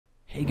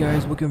Hey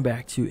guys, welcome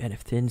back to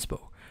NFT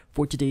Inspo.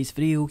 For today's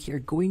video, we are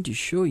going to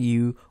show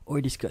you or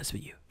discuss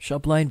with you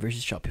Shopline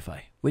versus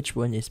Shopify. Which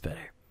one is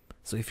better?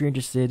 So if you're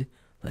interested,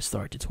 let's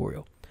start our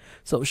tutorial.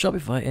 So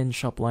Shopify and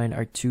Shopline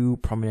are two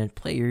prominent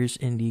players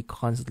in the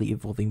constantly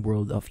evolving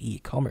world of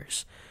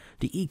e-commerce.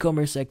 The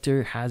e-commerce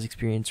sector has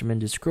experienced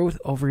tremendous growth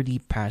over the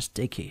past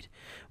decade,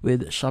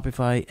 with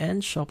Shopify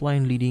and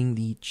Shopline leading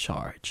the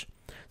charge.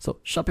 So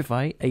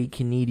Shopify, a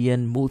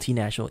Canadian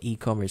multinational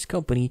e-commerce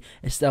company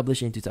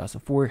established in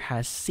 2004,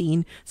 has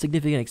seen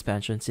significant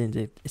expansion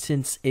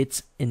since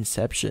its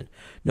inception.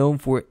 Known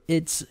for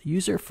its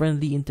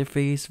user-friendly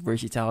interface,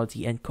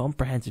 versatility, and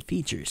comprehensive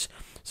features,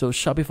 so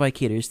Shopify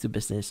caters to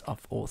business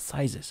of all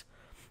sizes.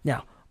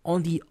 Now,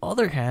 on the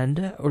other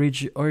hand,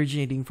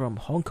 originating from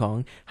Hong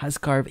Kong, has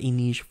carved a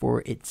niche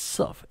for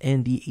itself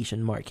in the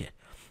Asian market.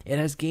 It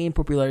has gained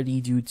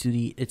popularity due to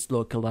its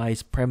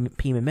localized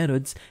payment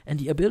methods and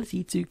the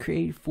ability to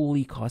create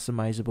fully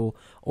customizable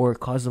or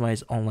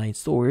customized online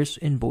stores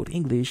in both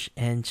English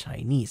and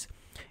Chinese.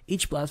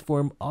 Each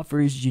platform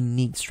offers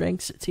unique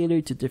strengths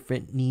tailored to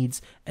different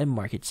needs and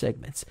market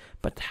segments.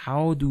 But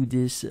how do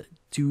these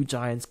two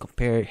giants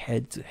compare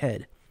head to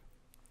head?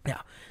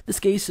 Now, in this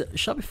case,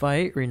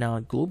 Shopify,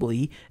 renowned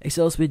globally,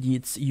 excels with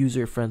its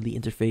user-friendly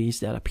interface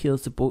that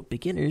appeals to both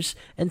beginners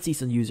and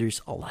seasoned users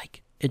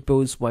alike. It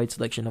boasts a wide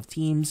selection of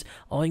themes,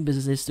 allowing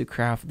businesses to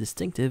craft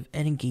distinctive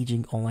and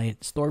engaging online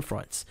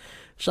storefronts.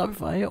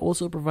 Shopify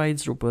also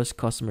provides robust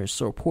customer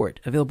support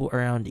available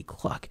around the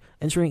clock,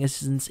 ensuring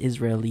assistance is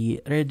readily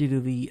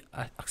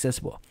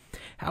accessible.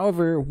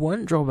 However,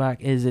 one drawback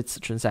is its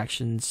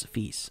transactions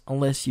fees,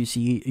 unless you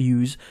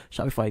use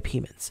Shopify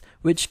payments,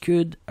 which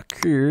could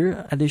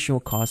accrue additional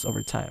costs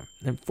over time.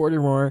 And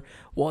furthermore,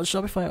 while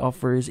Shopify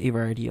offers a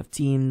variety of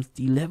themes,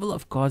 the level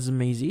of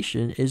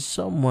customization is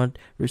somewhat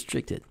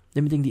restricted,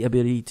 limiting the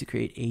ability to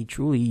create a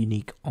truly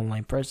unique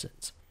online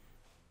presence.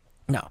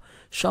 Now,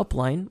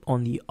 Shopline,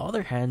 on the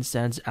other hand,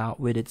 stands out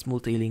with its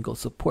multilingual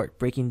support,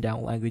 breaking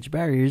down language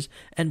barriers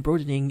and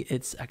broadening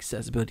its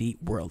accessibility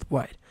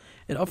worldwide.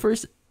 It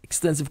offers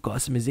extensive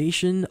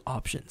customization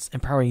options,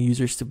 empowering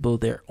users to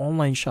build their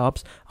online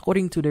shops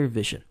according to their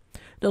vision.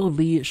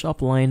 Notably,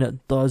 Shopline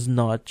does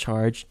not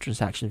charge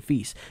transaction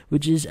fees,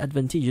 which is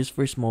advantageous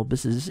for small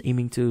businesses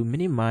aiming to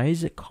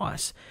minimize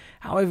costs.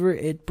 However,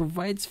 it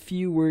provides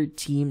fewer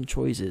theme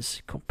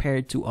choices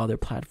compared to other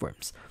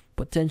platforms,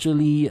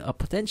 potentially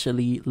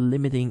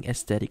limiting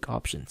aesthetic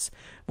options.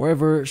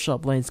 Moreover,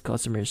 Shopline's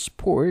customer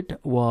support,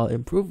 while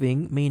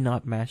improving, may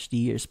not match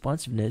the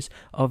responsiveness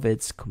of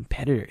its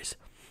competitors.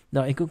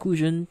 Now, in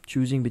conclusion,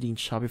 choosing between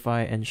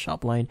Shopify and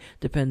Shopline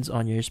depends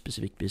on your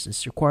specific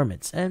business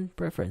requirements and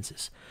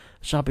preferences.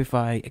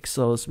 Shopify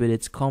excels with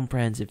its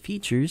comprehensive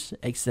features,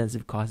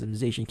 extensive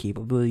customization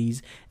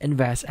capabilities, and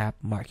vast app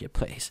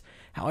marketplace.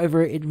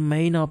 However, it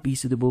may not be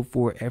suitable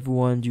for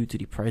everyone due to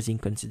the pricing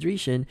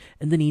consideration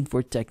and the need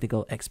for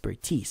technical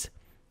expertise.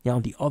 Now,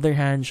 on the other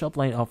hand,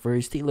 Shopline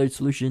offers tailored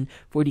solution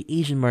for the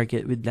Asian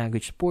market with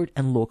language support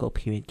and local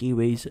payment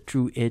gateways.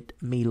 Through it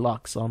may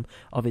lack some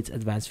of its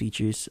advanced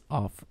features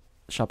of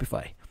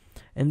Shopify.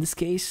 In this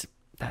case,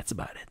 that's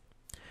about it.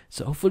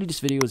 So hopefully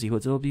this video was able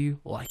to help you.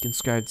 Like and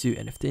subscribe to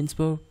NFT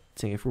Inspo.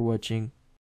 Thank you for watching.